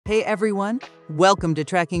Hey everyone, welcome to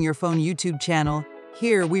Tracking Your Phone YouTube channel.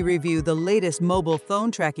 Here we review the latest mobile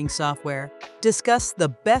phone tracking software, discuss the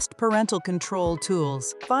best parental control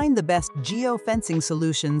tools, find the best geo-fencing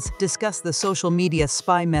solutions, discuss the social media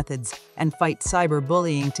spy methods, and fight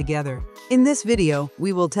cyberbullying together. In this video,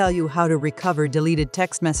 we will tell you how to recover deleted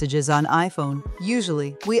text messages on iPhone.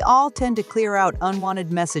 Usually, we all tend to clear out unwanted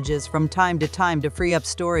messages from time to time to free up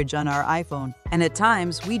storage on our iPhone. And at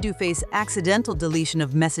times, we do face accidental deletion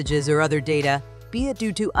of messages or other data, be it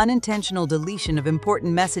due to unintentional deletion of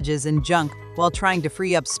important messages and junk while trying to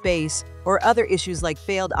free up space, or other issues like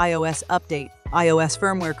failed iOS update, iOS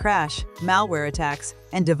firmware crash, malware attacks,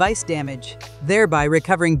 and device damage. Thereby,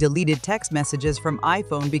 recovering deleted text messages from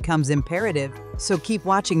iPhone becomes imperative. So keep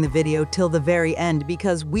watching the video till the very end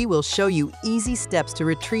because we will show you easy steps to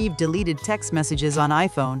retrieve deleted text messages on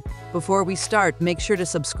iPhone. Before we start, make sure to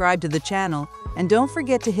subscribe to the channel and don't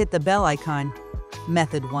forget to hit the bell icon.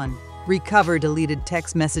 Method 1. Recover deleted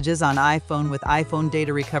text messages on iPhone with iPhone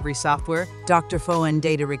data recovery software. Dr. Phone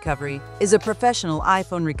Data Recovery is a professional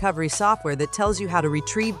iPhone recovery software that tells you how to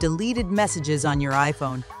retrieve deleted messages on your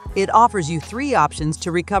iPhone. It offers you 3 options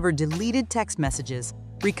to recover deleted text messages: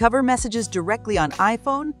 recover messages directly on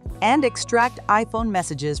iPhone and extract iPhone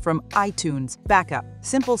messages from iTunes Backup.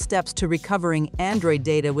 Simple steps to recovering Android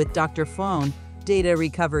data with Dr. Phone Data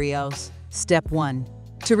Recovery OS. Step 1.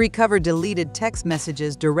 To recover deleted text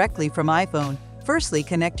messages directly from iPhone, firstly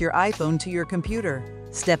connect your iPhone to your computer.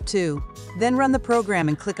 Step 2. Then run the program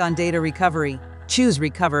and click on Data Recovery. Choose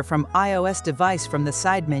Recover from iOS device from the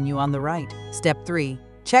side menu on the right. Step 3.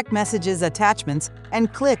 Check Messages Attachments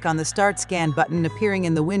and click on the Start Scan button appearing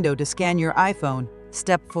in the window to scan your iPhone.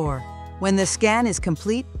 Step 4. When the scan is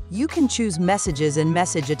complete, you can choose Messages and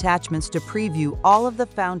Message Attachments to preview all of the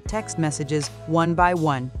found text messages one by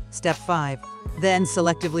one. Step 5. Then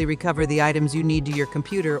selectively recover the items you need to your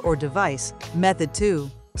computer or device. Method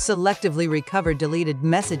 2. Selectively recover deleted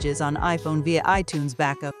messages on iPhone via iTunes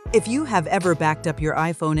Backup. If you have ever backed up your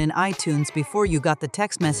iPhone in iTunes before you got the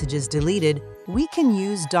text messages deleted, we can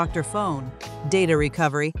use Dr. Phone Data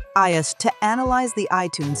Recovery (iOS) to analyze the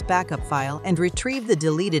iTunes backup file and retrieve the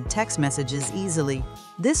deleted text messages easily.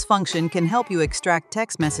 This function can help you extract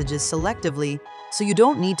text messages selectively, so you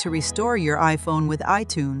don't need to restore your iPhone with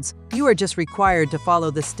iTunes. You are just required to follow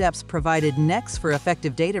the steps provided next for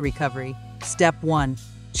effective data recovery. Step 1.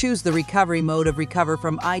 Choose the recovery mode of Recover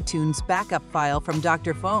from iTunes backup file from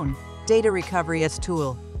Dr. Phone Data Recovery as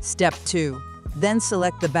tool. Step 2. Then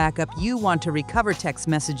select the backup you want to recover text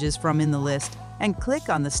messages from in the list and click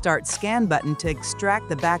on the Start Scan button to extract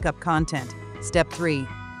the backup content. Step 3.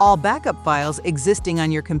 All backup files existing on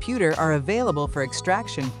your computer are available for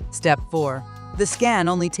extraction. Step 4. The scan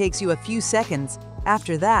only takes you a few seconds.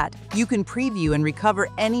 After that, you can preview and recover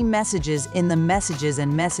any messages in the Messages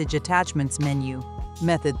and Message Attachments menu.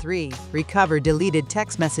 Method 3. Recover deleted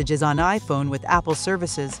text messages on iPhone with Apple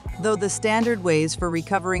services. Though the standard ways for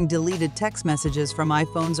recovering deleted text messages from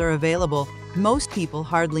iPhones are available, most people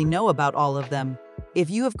hardly know about all of them. If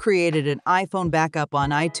you have created an iPhone backup on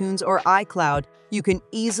iTunes or iCloud, you can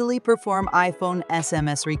easily perform iPhone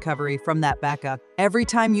SMS recovery from that backup. Every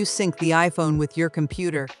time you sync the iPhone with your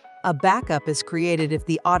computer, a backup is created if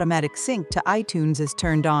the automatic sync to iTunes is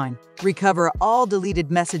turned on. Recover all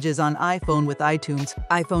deleted messages on iPhone with iTunes.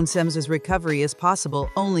 iPhone SMS recovery is possible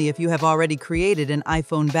only if you have already created an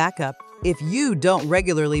iPhone backup. If you don't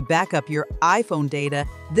regularly back up your iPhone data,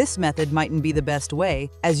 this method mightn't be the best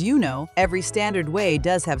way. As you know, every standard way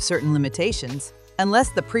does have certain limitations.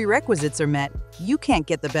 Unless the prerequisites are met, you can't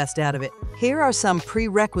get the best out of it. Here are some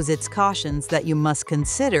prerequisites cautions that you must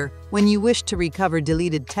consider when you wish to recover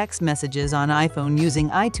deleted text messages on iPhone using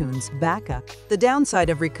iTunes Backup. The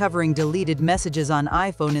downside of recovering deleted messages on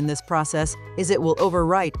iPhone in this process is it will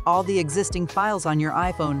overwrite all the existing files on your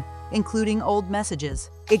iPhone, including old messages.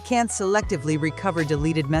 It can't selectively recover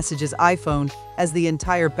deleted messages iPhone as the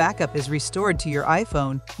entire backup is restored to your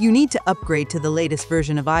iPhone. You need to upgrade to the latest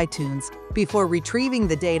version of iTunes before retrieving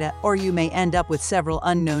the data, or you may end up with several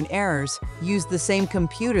unknown errors. Use the same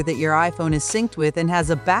computer that your iPhone is synced with and has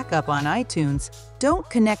a backup on iTunes. Don't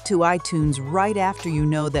connect to iTunes right after you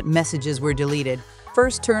know that messages were deleted.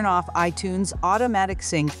 First, turn off iTunes Automatic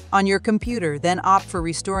Sync on your computer, then opt for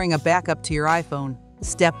restoring a backup to your iPhone.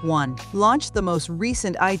 Step 1. Launch the most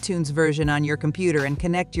recent iTunes version on your computer and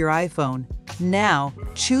connect your iPhone. Now,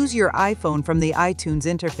 choose your iPhone from the iTunes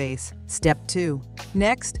interface. Step 2.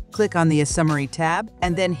 Next, click on the Summary tab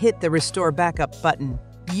and then hit the Restore Backup button.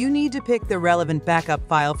 You need to pick the relevant backup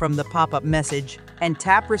file from the pop-up message and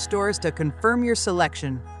tap Restores to confirm your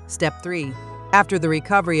selection. Step 3. After the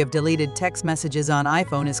recovery of deleted text messages on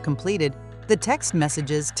iPhone is completed, the text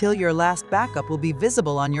messages till your last backup will be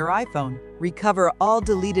visible on your iPhone. Recover all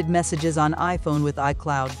deleted messages on iPhone with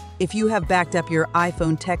iCloud. If you have backed up your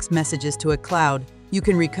iPhone text messages to a cloud, you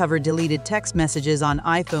can recover deleted text messages on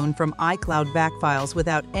iPhone from iCloud back files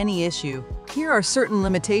without any issue. Here are certain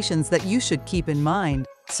limitations that you should keep in mind.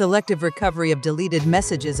 Selective recovery of deleted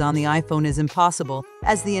messages on the iPhone is impossible,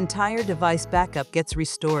 as the entire device backup gets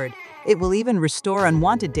restored. It will even restore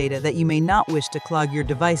unwanted data that you may not wish to clog your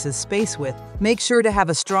device's space with. Make sure to have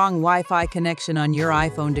a strong Wi-Fi connection on your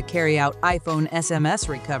iPhone to carry out iPhone SMS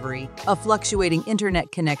recovery. A fluctuating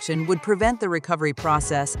internet connection would prevent the recovery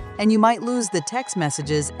process, and you might lose the text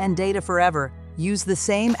messages and data forever. Use the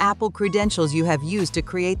same Apple credentials you have used to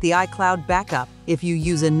create the iCloud backup. If you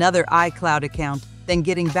use another iCloud account, then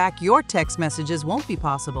getting back your text messages won't be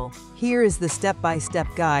possible. Here is the step-by-step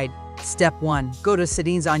guide. Step 1. Go to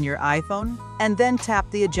Settings on your iPhone, and then tap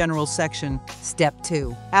the General section. Step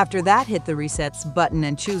 2. After that, hit the Resets button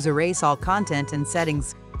and choose Erase all content and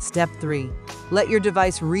settings. Step 3. Let your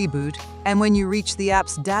device reboot, and when you reach the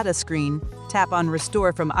app's data screen, tap on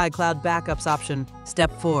Restore from iCloud Backups option.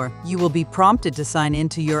 Step 4. You will be prompted to sign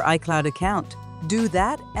into your iCloud account. Do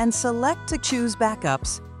that and select to choose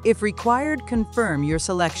Backups. If required, confirm your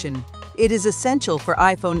selection. It is essential for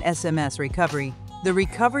iPhone SMS recovery. The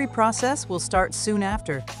recovery process will start soon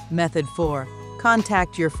after. Method 4.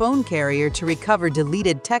 Contact your phone carrier to recover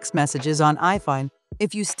deleted text messages on iPhone.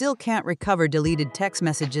 If you still can't recover deleted text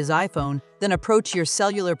messages iPhone, then approach your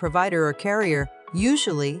cellular provider or carrier.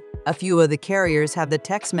 Usually, a few of the carriers have the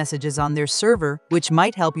text messages on their server, which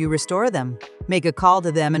might help you restore them. Make a call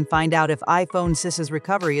to them and find out if iPhone SIS's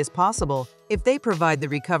recovery is possible. If they provide the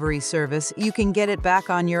recovery service, you can get it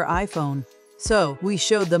back on your iPhone. So, we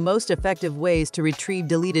showed the most effective ways to retrieve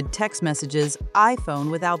deleted text messages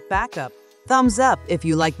iPhone without backup. Thumbs up if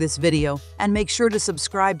you like this video, and make sure to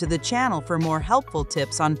subscribe to the channel for more helpful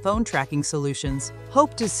tips on phone tracking solutions.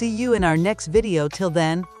 Hope to see you in our next video. Till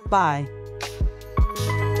then, bye.